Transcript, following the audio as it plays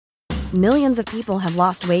Millions of people have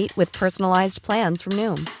lost weight with personalized plans from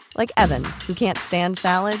Noom. Like Evan, who can't stand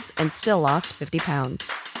salads and still lost 50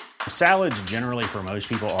 pounds. Salads generally for most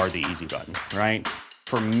people are the easy button, right?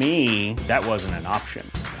 For me, that wasn't an option.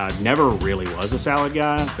 I never really was a salad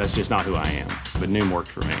guy. That's just not who I am. But Noom worked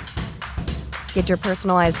for me. Get your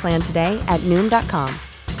personalized plan today at Noom.com.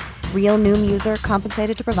 Real Noom user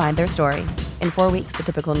compensated to provide their story. In 4 weeks, the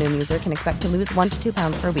typical Noom user can expect to lose 1 to 2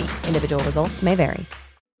 pounds per week. Individual results may vary.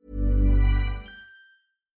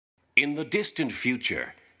 In the distant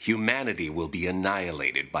future, humanity will be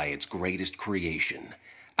annihilated by its greatest creation,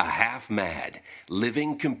 a half-mad,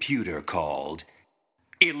 living computer called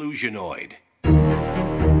Illusionoid.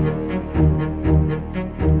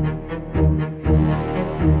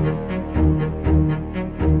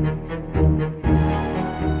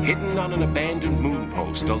 Hidden on an abandoned moon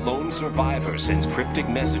post, a lone survivor sends cryptic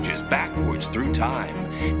messages backwards through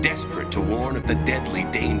time, desperate to warn of the deadly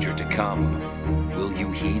danger to come. Will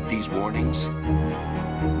you heed these warnings?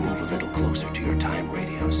 Move a little closer to your time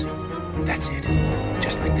radios. That's it.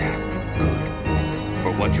 Just like that. Good.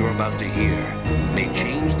 For what you're about to hear may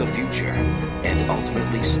change the future and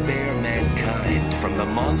ultimately spare mankind from the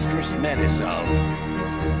monstrous menace of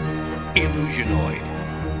Illusionoid.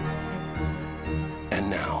 And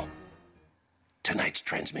now, tonight's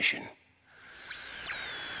transmission.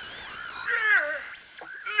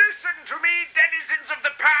 Listen to me, denizens of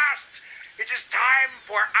the past. It is time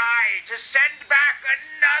for I to send back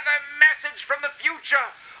another message from the future,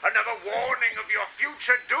 another warning of your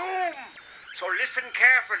future doom. So listen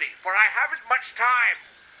carefully, for I haven't much time.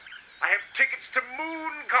 I have tickets to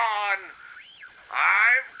MoonCon.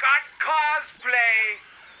 I've got cosplay.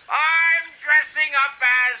 I'm dressing up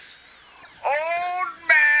as Old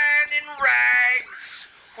Man in Rags,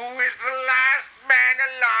 who is the last man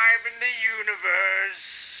alive in the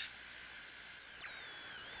universe.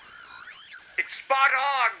 It's spot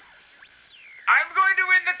on. I'm going to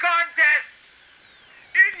win the contest.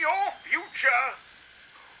 In your future,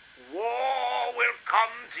 war will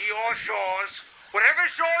come to your shores. Whatever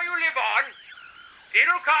shore you live on,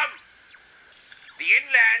 it'll come. The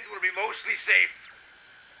inland will be mostly safe,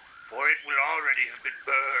 for it will already have been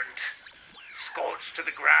burned, scorched to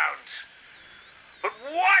the ground. But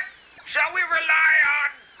what shall we rely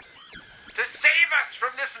on to save us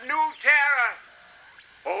from this new terror?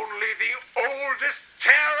 Only the oldest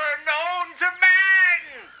terror known to man!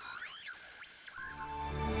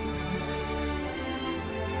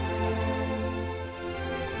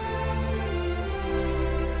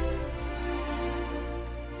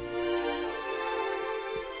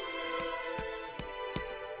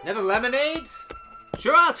 Another lemonade?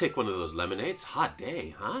 Sure, I'll take one of those lemonades. Hot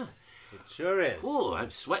day, huh? It sure is. Ooh,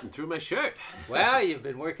 I'm sweating through my shirt. Well, you've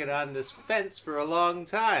been working on this fence for a long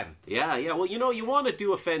time. Yeah. Well, you want to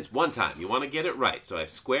do a fence one time. You want to get it right. So I've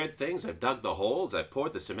squared things, I've dug the holes, I've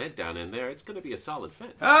poured the cement down in there. It's going to be a solid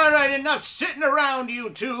fence. All right, enough sitting around, you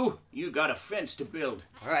two. You got a fence to build.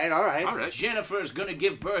 All right. Jennifer's going to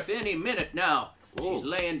give birth any minute now. Whoa. She's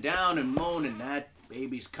laying down and moaning. That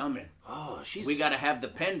baby's coming. Oh, We got to have the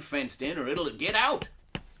pen fenced in or it'll get out.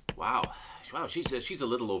 Wow, she's a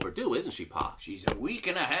little overdue, isn't she, Pa? She's a week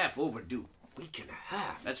and a half overdue. Week and a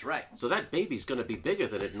half? That's right. So that baby's going to be bigger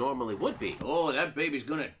than it normally would be. Oh, that baby's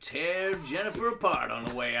going to tear Jennifer apart on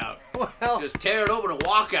the way out. Well... Just tear it over to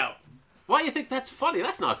walk out. Why do you think that's funny?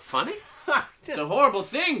 That's not funny. It's a horrible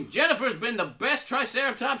thing. Jennifer's been the best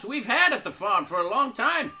Triceratops we've had at the farm for a long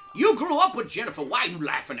time. You grew up with Jennifer. Why are you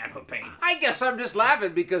laughing at her pain? I guess I'm just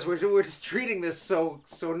laughing because we're just treating this so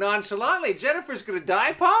nonchalantly. Jennifer's gonna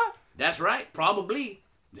die, Pa? That's right, probably.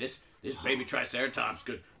 This baby Triceratops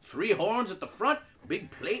got 3 horns at the front,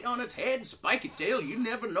 big plate on its head, spiky tail. You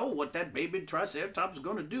never know what that baby Triceratops is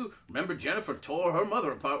gonna do. Remember, Jennifer tore her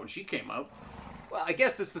mother apart when she came out. Well, I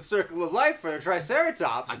guess that's the circle of life for a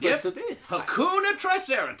Triceratops. I guess it is. Hakuna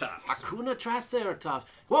Triceratops. Hakuna Triceratops.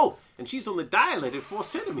 Whoa, and she's only dilated 4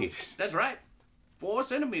 centimeters. That's right. 4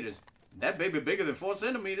 centimeters. That baby bigger than 4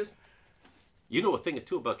 centimeters. You know a thing or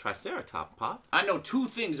two about Triceratops, Pa? I know 2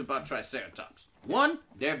 things about Triceratops. One,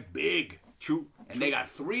 they're big. True. And they got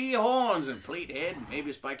 3 horns and plate head and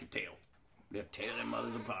maybe a spiky tail. They'll tear their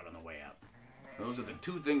mothers apart on the way out. Those are the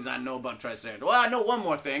 2 things I know about Triceratops. Well, I know one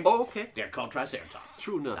more thing. Oh, okay. They're called Triceratops.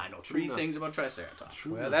 True enough. I know 3 things about Triceratops.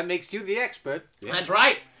 True Well, that makes you the expert. Yeah. That's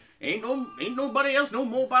right. Ain't nobody else know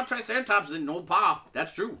more about Triceratops than no Pa.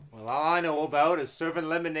 That's true. Well, all I know about is serving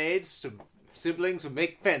lemonades to siblings who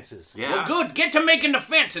make fences. Yeah. Well, good. Get to making the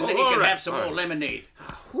fence, and then you all can right, have some all more right. lemonade.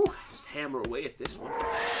 Whew, just hammer away at this one.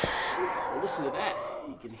 Oh, listen to that.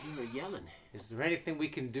 You can hear her yelling. Is there anything we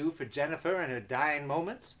can do for Jennifer in her dying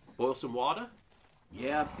moments? Boil some water?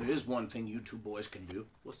 Yeah, there is one thing you two boys can do.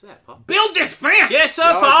 What's that, Pa? Build this fence! Yes, sir,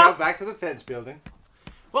 No, Pa! go back to the fence building.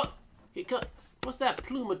 What? What's that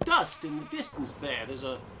plume of dust in the distance there? There's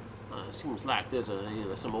a... seems like there's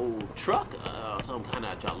some old truck, some kind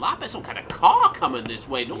of jalopy, some kind of car coming this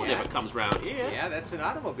way. No one Yeah. ever comes around here. Yeah, that's an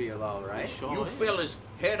automobile, all right. Sure You is. fellas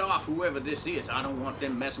head off whoever this is. I don't want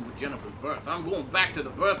them messing with Jennifer's birth. I'm going back to the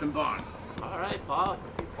birthing barn. All right, Pa.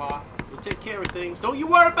 Pa. We'll take care of things. Don't you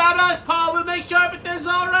worry about us, Pa. We'll make sure everything's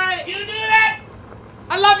all right. You do that!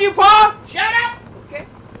 I love you, Pa! Shut up! Okay.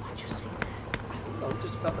 Why'd you say that? I don't know,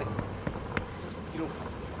 just felt like,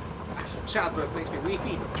 childbirth makes me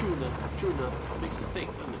weepy. True enough. True enough. Makes us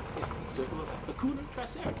think, doesn't it? Yeah. Circle of Lacuna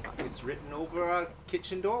Triceratops. It's written over our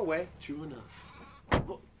kitchen doorway. True enough.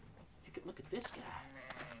 Well, look at this guy.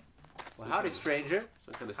 Well, howdy, stranger.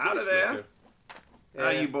 Some kind of Howdy sea there. sniffer. How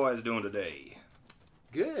you boys doing today?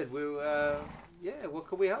 Good. Yeah, what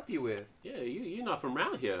can we help you with? Yeah, you're not from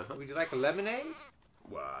around here, huh? Would you like a lemonade?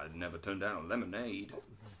 Well, I'd never turned down a lemonade.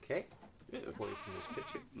 Okay. Yeah. Point from this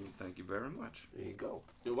picture. Thank you very much. There you go.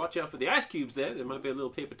 You watch out for the ice cubes there. There might be a little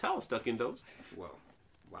paper towel stuck in those. Well,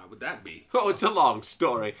 why would that be? Oh, it's a long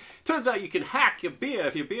story. Turns out you can hack your beer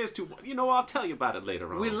if your beer's too... I'll tell you about it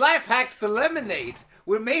later on. We life hacked the lemonade.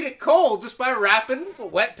 We made it cold just by wrapping a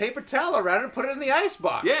wet paper towel around it and put it in the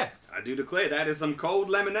icebox. Yeah. I do declare that is some cold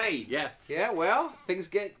lemonade. Yeah. Yeah, well,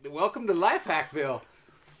 welcome to Life Hackville.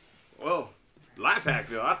 Well, Life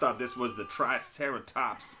Hackville, I thought this was the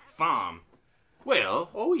Triceratops farm. Well...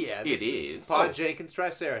 Oh, yeah. This It is. Pa Oh. Jenkins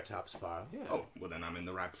Triceratops Farm. Yeah. Oh, well then I'm in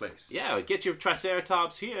the right place. Yeah, get your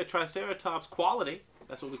Triceratops here. Triceratops quality.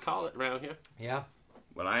 That's what we call it around here. Yeah.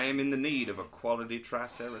 Well, I am in the need of a quality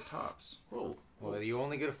Triceratops. Oh. Well, you're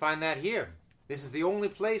only going to find that here. This is the only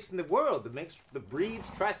place in the world that breeds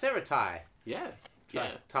Triceratops. Yeah.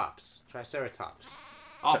 Yeah. Triceratops.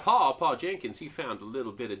 Our Pa Jenkins, he found a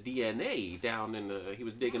little bit of DNA down in he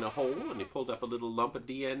was digging a hole and he pulled up a little lump of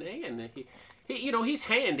DNA and he's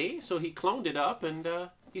handy, so he cloned it up and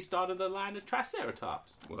he started a line of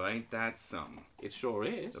Triceratops. Well, ain't that something? It sure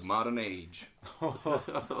is. The modern age.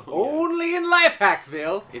 Only in Life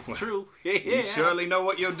Hackville. It's true. You Yeah. surely know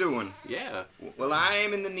what you're doing. Yeah. Well, I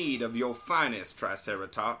am in the need of your finest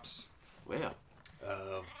Triceratops. Well,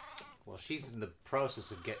 Well, she's in the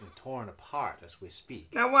process of getting torn apart as we speak.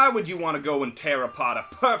 Now, why would you want to go and tear apart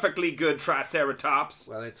a perfectly good Triceratops?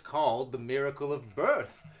 Well, it's called the miracle of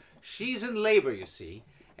birth. She's in labor, you see,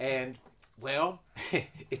 and, well,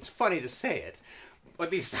 it's funny to say it,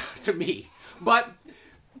 at least to me, but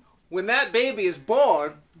when that baby is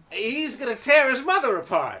born, he's going to tear his mother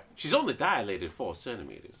apart. she's only dilated 4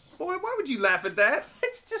 centimeters. Boy, why would you laugh at that?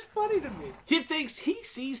 It's just funny to me. He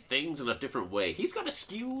sees things in a different way. He's got a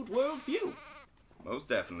skewed worldview. Most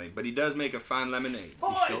definitely, but he does make a fine lemonade.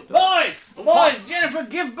 Boys, Jennifer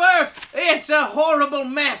give birth. It's a horrible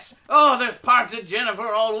mess. Oh, there's parts of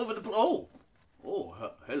Jennifer all over the hello.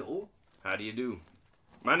 How do you do?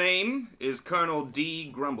 My name is Colonel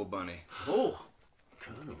D. Grumblebunny. Oh,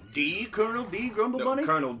 Colonel D. Grumble No, Bunny?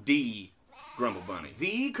 Colonel D. Grumblebunny.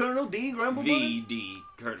 The Colonel D. Grumble Bunny?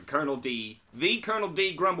 Colonel D. The Colonel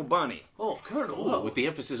D. Grumblebunny. Oh, Colonel. Oh, with the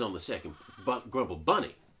emphasis on the second. Grumble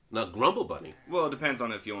Bunny. Not Grumble Bunny. Well, it depends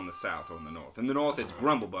on if you're in the South or in the North. In the North, it's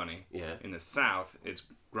Grumblebunny. Yeah. In the South, it's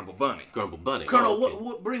Grumblebunny. Grumble Bunny. Colonel, Oh, okay.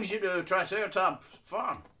 what brings you to Triceratops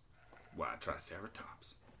Farm? Why,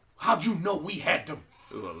 Triceratops. How'd you know we had them?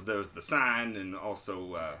 Well, there's the sign, and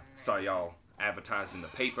also saw y'all advertised in the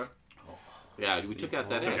paper. Yeah, we took out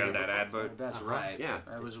that Took ad. out that advert. That's right. Yeah.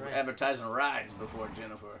 I was advertising rides before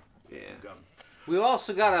Jennifer. Yeah. We've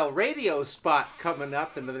also got a radio spot coming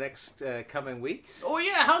up in the next coming weeks. Oh,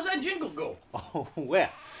 yeah. How's that jingle go? Oh, well,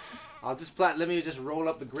 I'll just let me just roll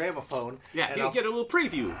up the gramophone. Yeah, and you I'll- get a little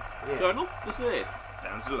preview. Yeah. Colonel, listen to this.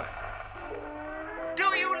 Sounds delightful. Do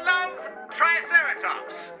you love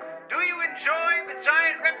Triceratops? Do you enjoy the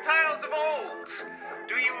giant reptiles of old?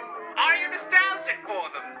 Are you nostalgic for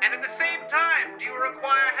them? And at the same time, do you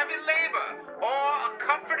require heavy labor or a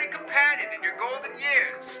comforting companion in your golden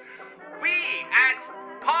years? We at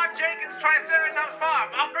Pa Jenkins Triceratops Farm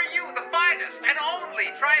offer you the finest and only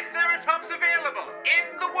Triceratops available in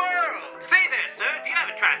the world. Say there, sir, do you have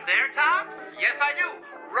a Triceratops? Yes, I do.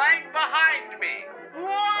 Right behind me.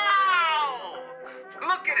 Wow!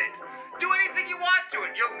 Look at it. Do anything you want to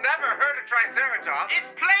it. You'll never hurt a Triceratops. It's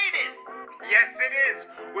plated. Yes, it is.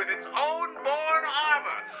 With its own born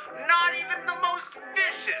armor. Not even the most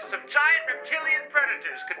vicious of giant reptilian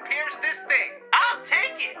predators could pierce this thing. I'll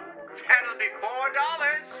take it. That'll be $4.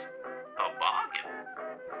 A bargain.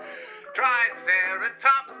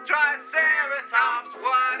 Triceratops,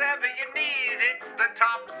 whatever you need, it's the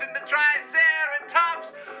tops in the Triceratops Triceratops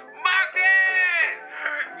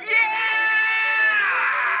Market! Yeah!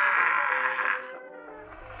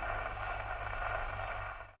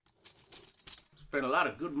 Spent a lot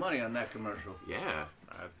of good money on that commercial. Yeah.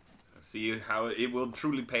 I see how it will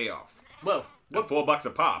truly pay off. Well, At $4 a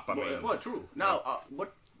pop, I mean. Well, true. Now,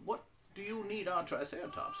 what do you need our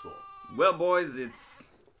Triceratops for? Well, boys, it's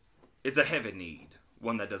a heavy need.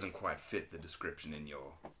 One that doesn't quite fit the description in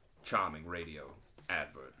your charming radio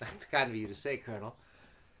advert. That's kind of you to say, Colonel.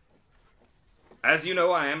 As you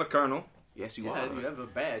know, I am a colonel. Yes, you Yeah, are. you have a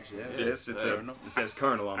badge there. Yes, it says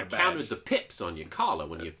colonel on I the badge. counted the pips on your collar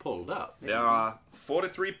when you pulled up. There are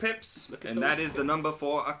 43 pips, Look at and those that is the pips. number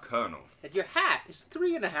for a colonel. And your hat is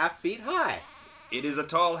 3.5 feet high. It is a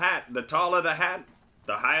tall hat. The taller the hat,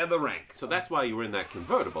 the higher the rank. So that's why you were in that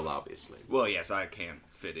convertible, obviously. Well, yes, I can't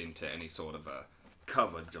fit into any sort of a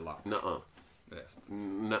covered jalop. Nuh-uh. Yes.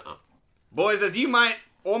 Nuh-uh. Boys, as you might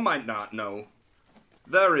or might not know,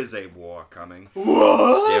 there is a war coming.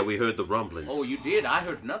 Yeah, we heard the rumblings. Oh, you did? I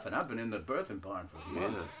heard nothing. I've been in the birthing barn for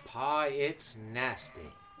months. Pa, it's nasty.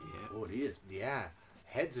 Yeah. Oh, it is. Yeah.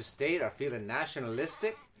 Heads of state are feeling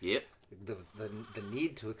nationalistic. Yep. The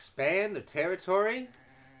need to expand the territory.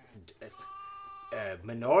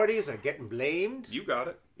 Minorities are getting blamed. You got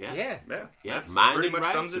it. Yeah. Yeah. Yeah. Yeah. That's Mining pretty much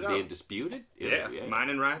rights sums it are up. being disputed. Yeah,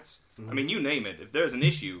 mining rights. I mean, you name it. If there's an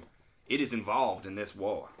issue, it is involved in this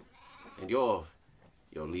war. And you're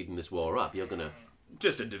leading this war up. You're gonna...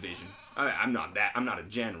 Just a division. I'm not that. I'm not a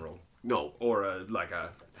general No. or a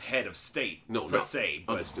head of state per se.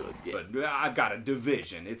 But, Understood, yeah. But I've got a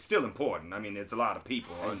division. It's still important. I mean, it's a lot of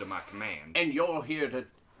people under my command. And you're here to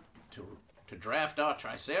draft our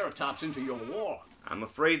Triceratops into your war. I'm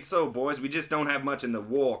afraid so, boys. We just don't have much in the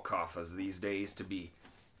war coffers these days to be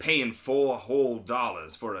paying $4 whole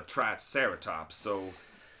for a Triceratops. So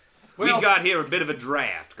Well- we've got here a bit of a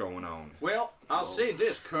draft going on. Well, I'll say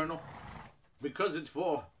this, Colonel. Because it's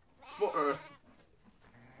for Earth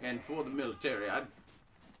and for the military,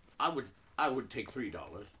 I would take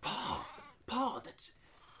 $3. Paul, that's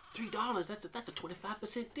 $3. That's a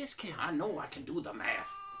 25% discount. I know I can do the math.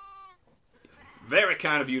 Very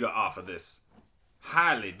kind of you to offer this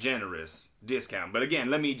highly generous discount. But again,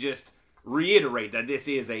 let me just reiterate that this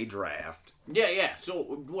is a draft. Yeah. So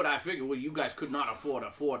what I figured was you guys could not afford a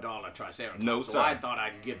 $4 Triceratops. No, so sir. I thought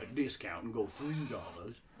I'd give a discount and go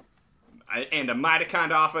 $3. And a mighty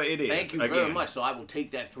kind offer it is. Thank you again. very much. So I will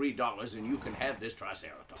take that $3 and you can have this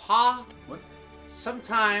Triceratops. Pa, What?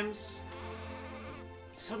 sometimes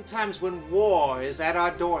when war is at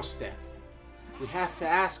our doorstep, we have to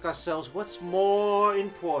ask ourselves what's more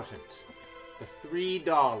important. The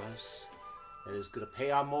 $3 that is going to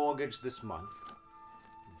pay our mortgage this month,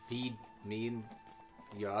 feed me and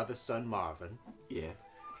your other son Marvin, Yeah.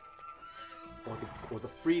 or the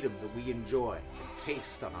freedom that we enjoy and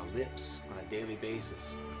taste on our lips on a daily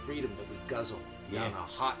basis, the freedom that we guzzle down Yeah. our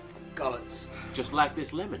hot gullets. Just like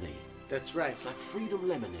this lemonade. That's right. It's like freedom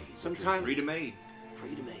lemonade. Sometimes, Freedom aid.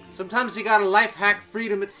 Freedom aid. sometimes you gotta life hack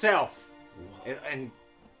freedom itself, and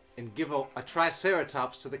give a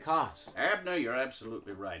Triceratops to the cause. Abner, you're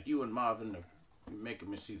absolutely right. You and Marvin are making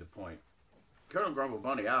me see the point. Colonel Grumble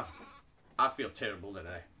Bunny, I feel terrible that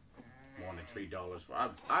I wanted $3 for.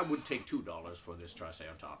 I would take $2 for this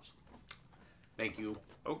Triceratops. Thank you.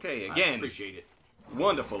 Okay, I again, appreciate it.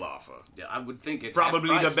 wonderful offer. Yeah, I would think it's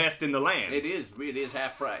Probably half the price. best in the land. It is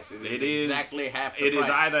half price. It is exactly half the It price. is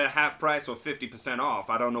either half price or 50% off.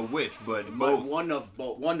 I don't know which, but But both. one of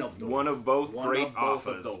those. One of both great of both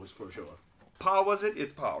offers. of those for sure. Paul, was it?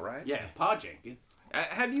 It's Paul, right? Yeah, Pa Jenkins.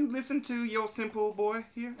 Have you listened to your simple boy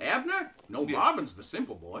here? Abner? No, Yeah. Marvin's the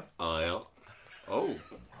simple boy. Oh, Oh,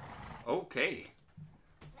 okay.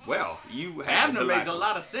 Well, you have Abner makes a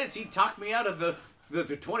lot of sense. He talked me out of the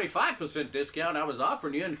 25% discount I was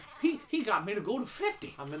offering you, and he got me to go to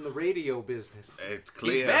 50. I'm in the radio business. It's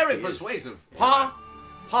clear. He's very he is. persuasive.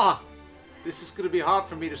 Pa, this is gonna be hard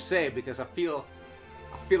for me to say because I feel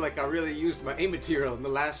like I really used my A material in the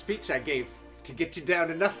last speech I gave to get you down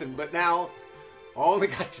to nothing, but now I only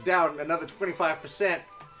got you down another 25%.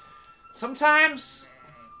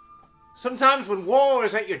 Sometimes when war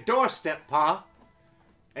is at your doorstep, Pa,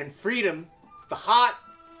 and freedom, the hot,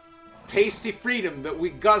 tasty freedom that we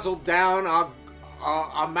guzzle down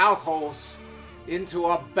our mouth holes into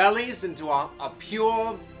our bellies, into our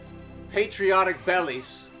pure, patriotic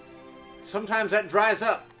bellies, sometimes that dries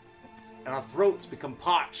up, and our throats become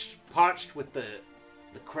parched with the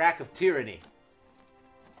crack of tyranny.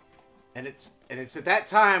 And it's at that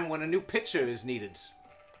time when a new pitcher is needed.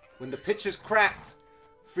 When the pitcher's cracked,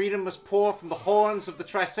 freedom must pour from the horns of the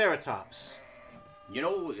Triceratops. You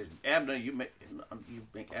know, Abner, you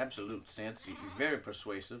make absolute sense. You're very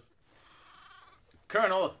persuasive.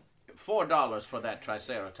 Colonel, $4 for that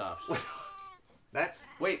Triceratops. That's...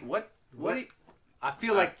 Wait, what? What? I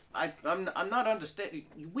feel like... I'm not understanding.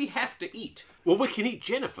 We have to eat. Well, we can eat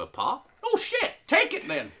Jennifer, Pa. Oh, shit! Take it,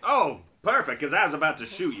 then! Oh, perfect, because I was about to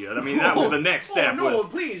shoot you. I mean, that was the next step. no, was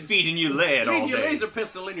please. Feeding you lead all Leave your day. laser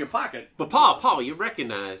pistol in your pocket. But Pa, you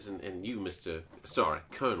recognize, and you,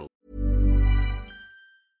 Colonel.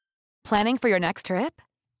 Planning for your next trip?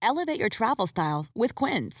 Elevate your travel style with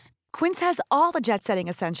Quince. Quince has all the jet-setting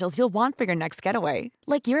essentials you'll want for your next getaway,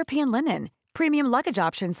 like European linen, premium luggage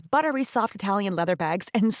options, buttery soft Italian leather bags,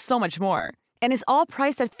 and so much more. And is all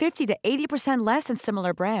priced at 50 to 80% less than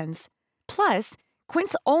similar brands. Plus,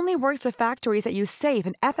 Quince only works with factories that use safe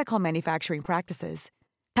and ethical manufacturing practices.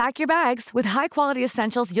 Pack your bags with high-quality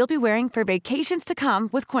essentials you'll be wearing for vacations to come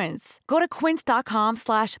with Quince. Go to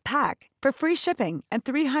quince.com/pack for free shipping and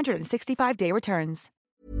 365-day returns.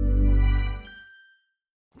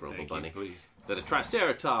 Grumble Thank Bunny. you, please. That a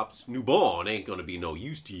Triceratops newborn ain't gonna be no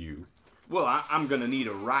use to you. Well, I'm gonna need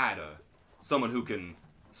a rider. Someone who can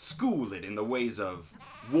school it in the ways of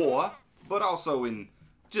war, but also in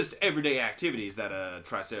just everyday activities that a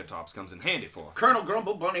Triceratops comes in handy for. Colonel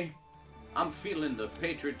Grumble Bunny, I'm feeling the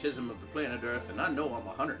patriotism of the planet Earth, and I know I'm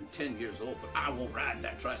 110 years old, but I will ride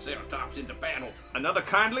that Triceratops into battle. Another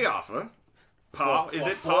kindly offer. Pa, For is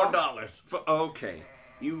it $4? Okay.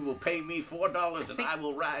 You will pay me $4, and I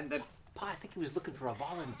will ride that. Pa, I think he was looking for a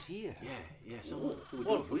volunteer. Yeah, someone who would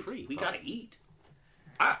do it for free. We Pa. gotta eat.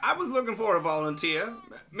 I was looking for a volunteer.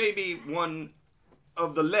 Maybe one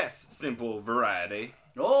of the less simple variety.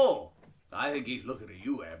 Oh, I think he's looking at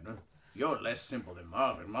you, Abner. You're less simple than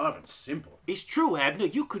Marvin. Marvin's simple. It's true, Abner.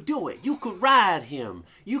 You could do it. You could ride him.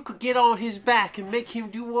 You could get on his back and make him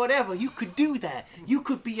do whatever. You could do that. You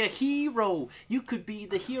could be a hero. You could be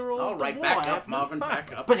the hero All of the right, war, back up, Abner. Marvin,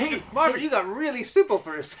 back up. But hey, Marvin, you got really simple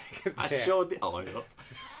for a second I there. showed the... Oh,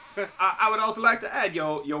 yeah. I would also like to add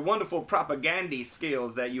your wonderful propaganda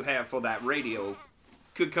skills that you have for that radio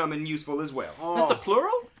could come in useful as well. That's a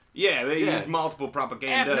plural? Yeah, they Yeah. use multiple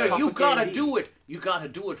propaganda. Abner, you gotta Propaganda. do it. You gotta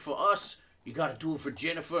do it for us. You gotta do it for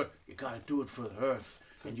Jennifer. You gotta do it for the Earth.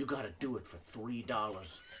 And you gotta do it for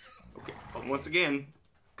 $3. Okay. Once again,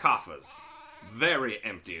 coffers. Very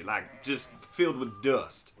empty, like just filled with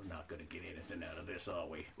dust. We're not gonna get anything out of this, are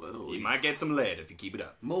we? Well, You might get some lead if you keep it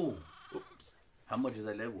up. Move. Oops. How much is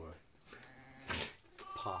that lead worth?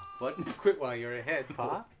 Pa. What? Quit while you're ahead,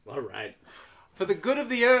 Pa. All right. For the good of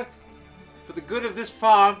the earth, for the good of this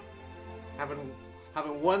farm, having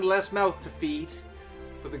one less mouth to feed,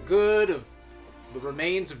 for the good of the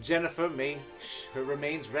remains of Jennifer, may her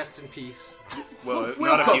remains rest in peace. Well,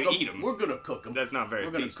 We'll not cook if you 'em. eat them. We're gonna cook them. That's not very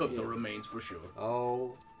We're gonna peaceful. cook the remains for sure.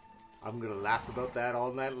 Oh, I'm gonna laugh about that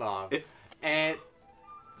all night long. And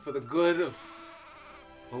for the good of,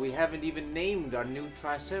 well, we haven't even named our new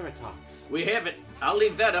Triceratops. We haven't. I'll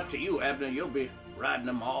leave that up to you, Abner. You'll be riding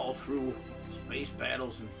them all through space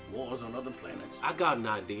battles and wars on other planets. I got an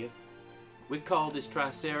idea. We call this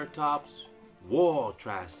Triceratops War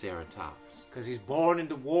Triceratops. Because he's born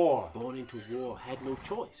into war. Born into war, had no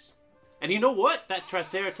choice. And you know what? That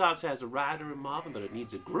Triceratops has a rider in Marvin, but it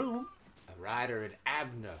needs a groom. A rider in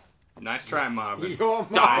Abner. Nice try, Marvin. You're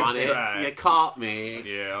Darn mine. it, try. you caught me.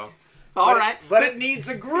 Yeah. All right, But it needs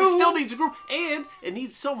a groom. it still needs a groom, and it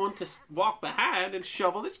needs someone to walk behind and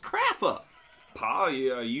shovel this crap up. Pa, are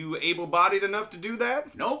you able-bodied enough to do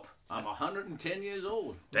that? Nope. I'm 110 years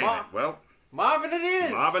old. Dang Ma- it. Well, Marvin it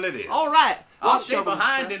is. Marvin it is. All right, I'll stay shovel this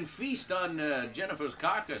behind crap. and feast on Jennifer's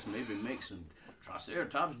carcass. Maybe make some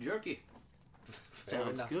Triceratops jerky.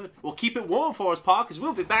 Sounds enough. good. Well, keep it warm for us, Pa, because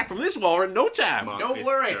we'll be back from this war in no time. Come on. Don't It's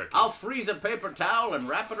worry. jerky. I'll freeze a paper towel and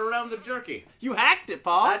wrap it around the jerky. You hacked it, I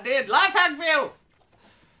Pa. did. Life Hackville!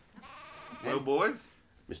 Well, boys,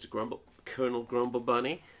 Mr. Grumble, Colonel Grumble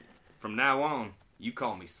Bunny. from now on, you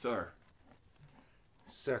call me sir.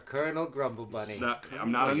 Sir Colonel Grumble Bunny. No,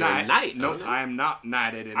 I'm not Oh, a you're a knight. knight, No, huh? I am not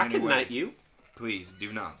knighted in I any can way. knight you. Please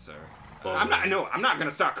do not, sir. Oh, I'm not. No, I'm not going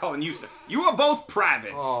to start calling you sir. You are both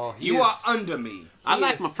privates. Oh, he you is- are under me. I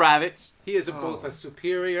like is- my privates. He is both a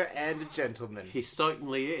superior and a gentleman. He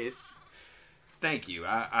certainly is. Thank you.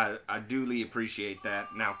 I duly appreciate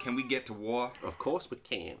that. Now, can we get to war? Of course we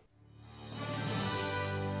can.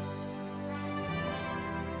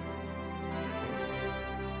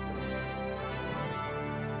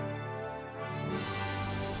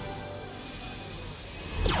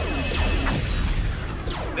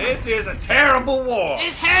 This is a terrible war.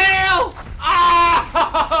 It's hell!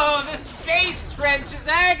 Oh, the space trench is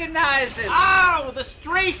agonizing. Oh, the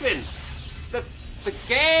strafing! The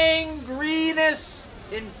gangrenous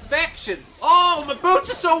Infections. Oh, my boots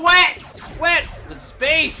are so wet! Wet with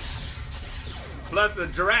space. Plus, the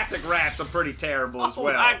Jurassic rats are pretty terrible as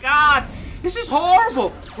well. Oh my God! This is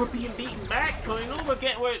horrible! We're being beaten back, Colonel. We're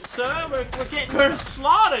getting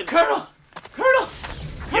slaughtered. Colonel!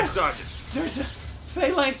 Yes, Sergeant. There's a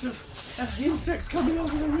phalanx of insects coming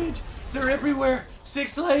over the ridge. They're everywhere.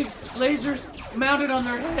 6 legs, lasers mounted on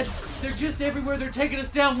their heads. They're just everywhere. They're taking us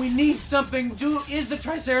down. We need something. Is the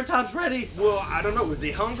Triceratops ready? Well, I don't know. Is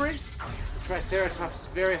he hungry? The Triceratops is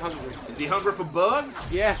very hungry. Is he hungry for bugs?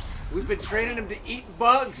 Yeah, we've been training him to eat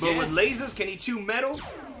bugs. But with lasers, can he chew metal?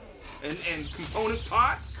 And component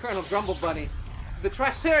parts? Colonel Grumblebunny, the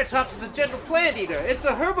Triceratops is a gentle plant eater. It's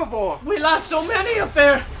a herbivore. We lost so many up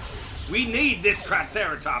there. We need this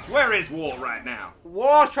Triceratops. Where is War right now?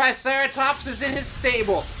 War Triceratops is in his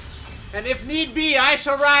stable. And if need be, I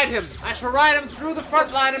shall ride him. I shall ride him through the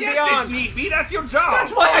front line and Yes, beyond. if need be. That's your job.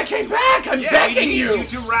 That's why I came back. I'm begging he you.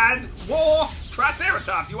 needs you to ride War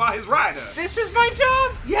Triceratops. You are his rider. This is my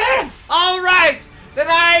job? Yes. All right. Then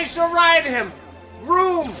I shall ride him.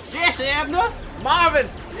 Groom. Yes, Abner? Marvin.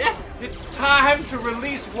 Yeah? It's time to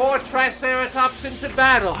release War Triceratops into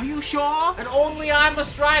battle. Are you sure? And only I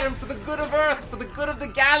must ride him for the good of Earth, for the good of the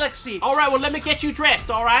galaxy. All right, well, let me get you dressed,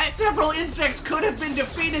 all right? Several insects could have been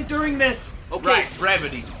defeated during this. Okay. Right,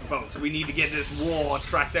 brevity, folks. We need to get this War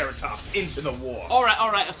Triceratops into the war. All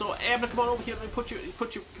right. So, Abner, come on over here. Let me put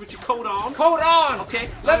your coat on. Coat on. Okay.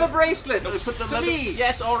 Leather Let me bracelets. put the to leather. me.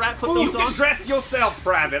 Yes, all right. Put You those on. can dress yourself,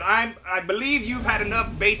 Private. I believe you've had enough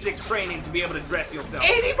basic training to be able to dress yourself.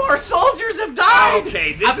 80 more soldiers have died.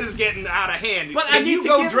 Okay, this is getting out of hand. But Can I need you to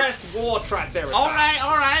go give- dress War Triceratops? All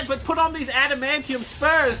right. But put on these adamantium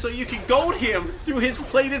spurs so you can goad him through his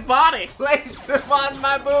plated body. Place them on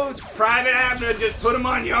my boots. Private Abner, just put them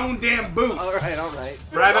on your own damn boots. All right.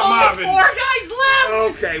 Private Only Marvin. 4 guys left.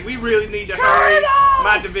 Okay, we really need to hurry.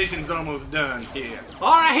 My division's almost done here.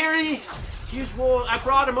 All right, here he is. Here's War. I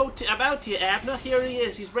brought him about to you, Abner. Here he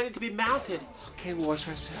is. He's ready to be mounted. Okay, War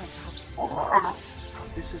Triceratops.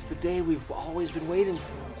 This is the day we've always been waiting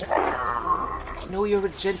for. I know you're a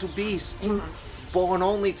gentle beast, born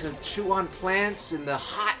only to chew on plants in the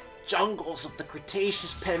hot jungles of the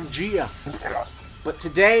Cretaceous Pangea. But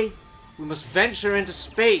today, we must venture into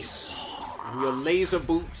space in your laser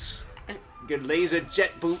boots, your laser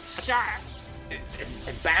jet boots,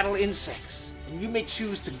 and battle insects. And you may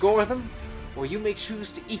choose to gore them, or you may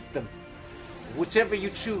choose to eat them. Whichever you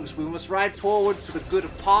choose, we must ride forward for the good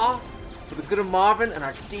of Pa, for the good of Marvin, and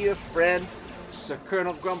our dear friend, Sir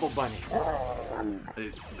Colonel Grumblebunny.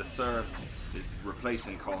 It's the sir is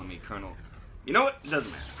replacing calling me Colonel. You know what? It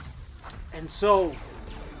doesn't matter. And so,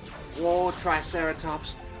 War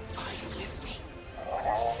Triceratops, are you with me?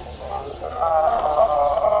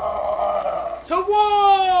 To war!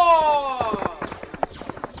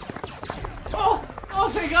 Oh,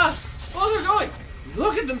 thank God. Oh, they're going.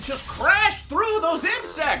 Look at them just crash through those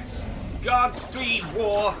insects. Godspeed,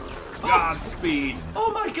 War. Godspeed.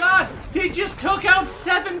 Oh my God. He just took out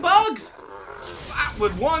 7 bugs.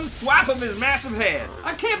 With one swap of his massive head.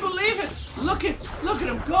 I can't believe it. Look at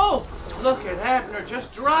him go. Look at Abner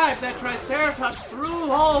just drive that Triceratops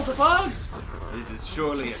through all the bugs. This is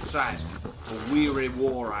surely a sight for weary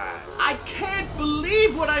war eyes. I can't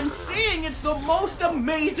believe what I'm seeing. It's the most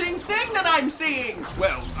amazing thing that I'm seeing.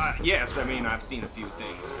 Well, yes, I mean, I've seen a few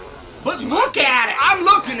things. But look at it. I'm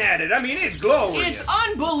looking at it. I mean, it's glorious. It's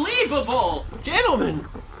unbelievable. Gentlemen,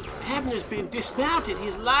 Abner's been dismounted.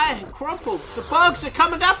 He's lying crumpled. The bugs are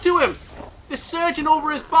coming up to him. They're surging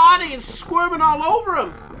over his body and squirming all over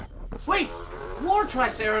him. Wait, War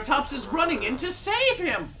Triceratops is running in to save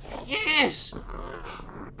him. Yes.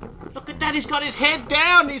 Look at that. He's got his head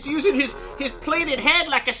down. He's using his plated head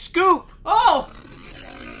like a scoop. Oh!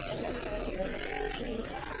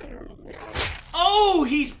 Oh,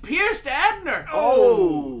 he's pierced Abner.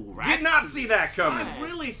 Oh, right. did not see that coming. I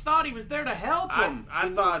really thought he was there to help him. I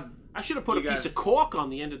thought I should have put a You piece guys- of cork on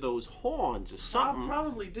the end of those horns or I something.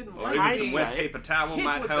 probably didn't or like even I some see. wet paper towel Hit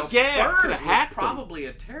might with help. the Yeah, spurs coulda was hacked him. probably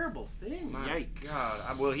a terrible thing. Yikes.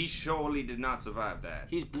 God, well, he surely did not survive that.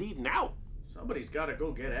 He's bleeding out. Somebody's got to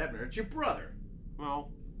go get Abner. It's your brother. Well,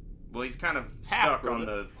 Well, he's kind of Half stuck on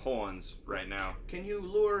brother. the horns right now. Can you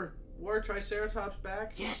lure War Triceratops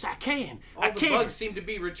back? yes, I can. All I the can. bugs seem to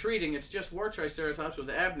be retreating. It's just War Triceratops with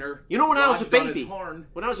Abner. You know, when I was a lodged on his baby, horn.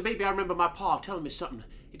 when I was a baby, I remember my pa telling me something.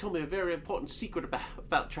 He told me a very important secret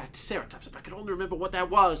about Triceratops. If I could only remember what that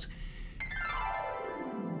was.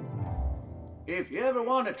 If you ever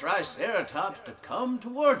want a Triceratops to come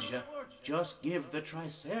towards you, just give the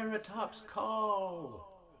Triceratops call.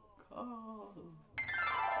 Call.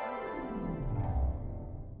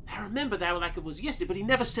 I remember that like it was yesterday, but he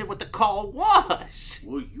never said what the call was.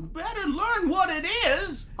 Well, you better learn what it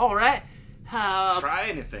is. All right. Try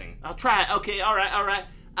anything. I'll try it. Okay, all right.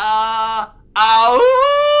 Ow!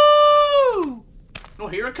 Well,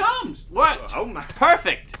 here it comes. What? Oh my.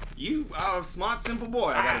 Perfect. You are a smart, simple boy,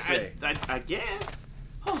 I gotta say. I guess.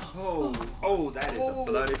 Oh, that is a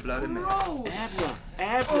bloody mess.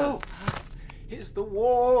 Abner. Oh, is the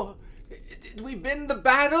war? Did we win the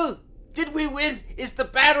battle? Did we win? Is the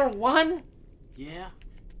battle won? Yeah.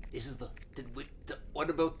 What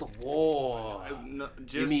about the war? No,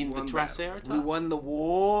 just You mean the one Triceratops? We won the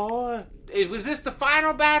war? Was this the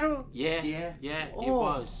final battle? Yeah, it Oh.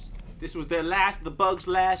 was. This was the Bugs'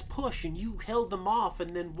 last push, and you held them off, and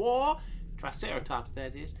then War, Triceratops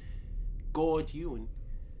that is, gored you and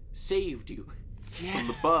saved you from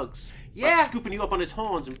the Bugs. Yeah. By scooping you up on its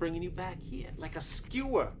horns and bringing you back here. Like a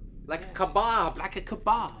skewer. Like a kebab. Like a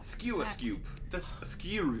kebab. Skew a scoop. A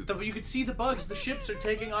skew. You can see the bugs. The ships are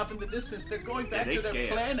taking off in the distance. They're going back they to their scared.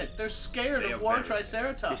 planet. They're scared They of are War very scared.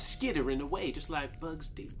 They're Triceratops. skittering away just like bugs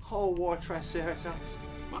do. Oh, War Triceratops.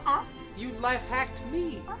 You life hacked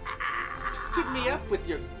me. Took me up with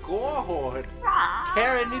your gore horde.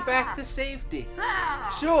 Carried me back to safety.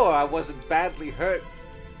 Sure, I wasn't badly hurt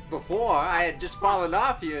before. I had just fallen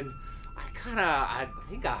off you and I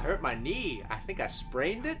think I hurt my knee. I think I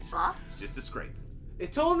sprained it. It's just a scrape.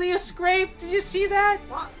 It's only a scrape. Did you see that?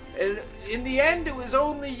 And in the end, it was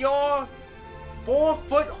only your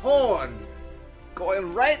 4-foot horn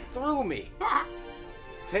going right through me,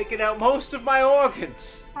 taking out most of my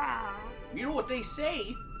organs. You know what they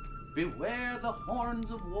say? Beware the horns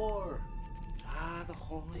of war. Ah, the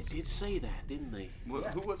horns. They did say that, didn't they?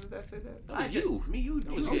 Who was it that said that? That was you.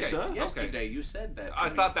 That was Okay, you, sir. okay. Yesterday, you said that. I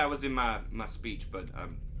thought that was in my speech, but I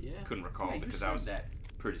couldn't recall Yeah, you because I said was that.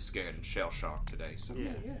 pretty scared and shell-shocked today. So.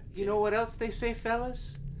 Yeah. You know what else they say,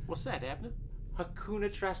 fellas? What's that, Abner?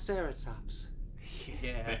 Hakuna Triceratops.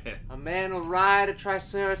 Yeah. A man will ride a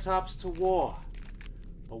Triceratops to war,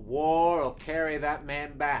 but war will carry that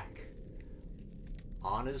man back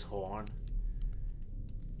on his horn.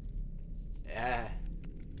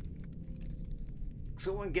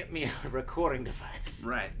 Someone get me a recording device.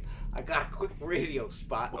 Right. I got a quick radio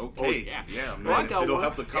spot. Okay. yeah. Yeah, man. Well, I if got it'll one.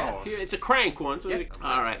 help the cause. Here, it's a crank one. So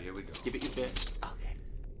all right, Here we go. Give it your best. Okay.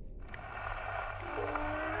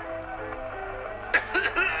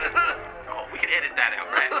 Oh, we can edit that out,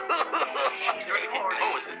 right?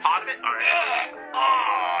 Oh, is this part of it? All right.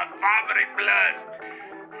 Oh, vomiting blood.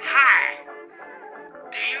 Hi.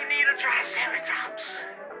 Do you need a Triceratops?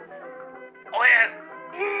 Well,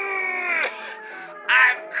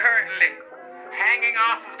 I'm currently hanging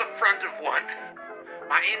off of the front of one.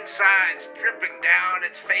 My insides dripping down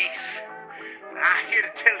its face. And I'm here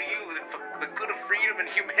to tell you that for the good of freedom and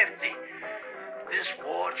humanity, this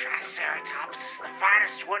War Triceratops is the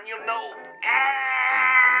finest one you'll know.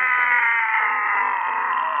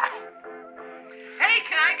 Hey,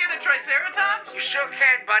 can I get a Triceratops? You sure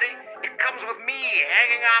can, buddy. It comes with me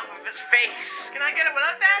hanging off of his face. Can I get it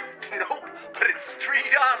without that? Nope, but it's $3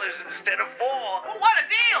 instead of $4. Well, what a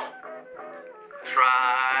deal!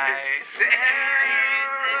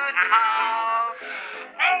 Triceratops.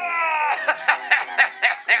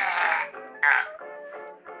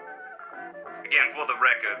 Again, for the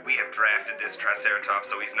record, we have drafted this Triceratops,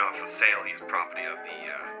 so he's not for sale. He's property of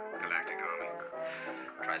the Galactic Army.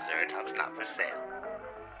 Triceratops not for sale.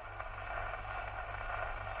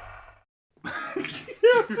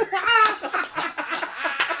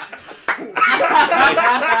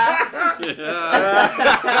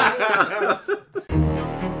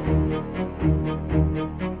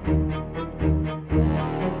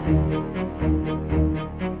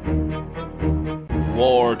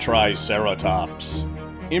 War Triceratops.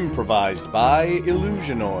 Improvised by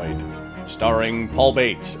Illusionoid. Starring Paul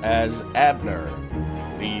Bates as Abner,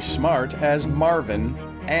 Lee Smart as Marvin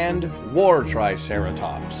and War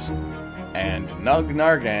Triceratops, and Nug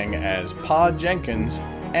Nargang as Pa Jenkins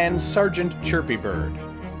and Sergeant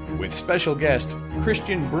Chirpybird, with special guest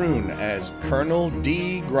Christian Brune as Colonel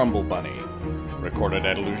D. Grumblebunny. Recorded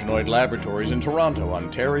at Illusionoid Laboratories in Toronto,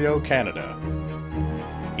 Ontario, Canada.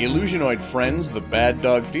 Illusionoid friends, the Bad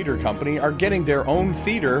Dog Theater Company, are getting their own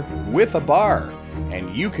theater with a bar,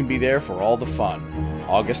 and you can be there for all the fun.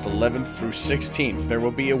 August 11th through 16th, there will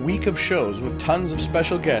be a week of shows with tons of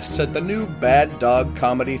special guests at the new Bad Dog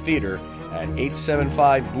Comedy Theater at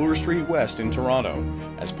 875 Bloor Street West in Toronto.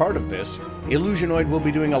 As part of this, Illusionoid will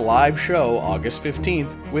be doing a live show August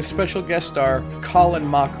 15th with special guest star Colin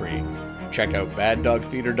Mockery. Check out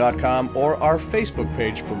baddogtheater.com or our Facebook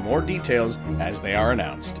page for more details as they are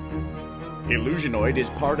announced. Illusionoid is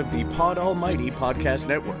part of the Pod Almighty Podcast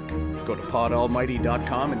Network. Go to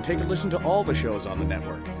podalmighty.com and take a listen to all the shows on the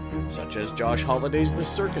network, such as Josh Holliday's The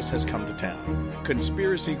Circus Has Come to Town,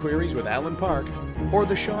 Conspiracy Queries with Alan Park, or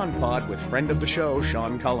The Sean Pod with friend of the show,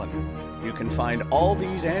 Sean Cullen. You can find all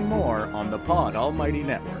these and more on the Pod Almighty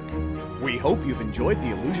Network. We hope you've enjoyed the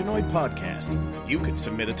Illusionoid podcast. You could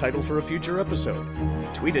submit a title for a future episode.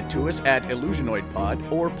 Tweet it to us at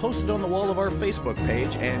IllusionoidPod or post it on the wall of our Facebook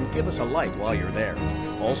page and give us a like while you're there.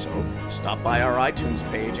 Also, stop by our iTunes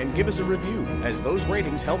page and give us a review, as those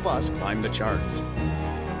ratings help us climb the charts.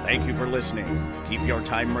 Thank you for listening. Keep your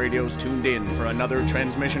time radios tuned in for another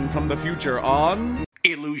transmission from the future on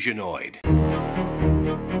Illusionoid.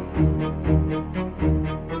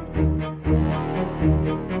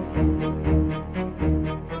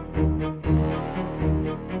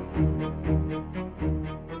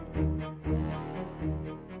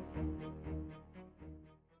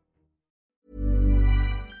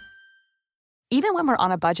 Even when we're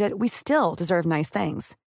on a budget, we still deserve nice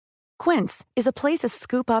things. Quince is a place to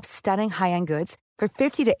scoop up stunning high-end goods for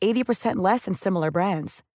 50 to 80% less than similar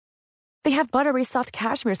brands. They have buttery soft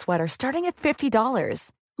cashmere sweaters starting at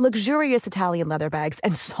 $50, luxurious Italian leather bags,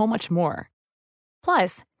 and so much more.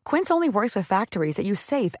 Plus, Quince only works with factories that use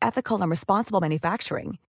safe, ethical, and responsible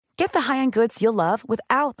manufacturing. Get the high-end goods you'll love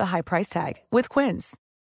without the high price tag with Quince.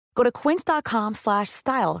 Go to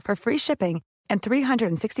quince.com/style for free shipping and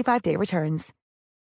 365-day returns.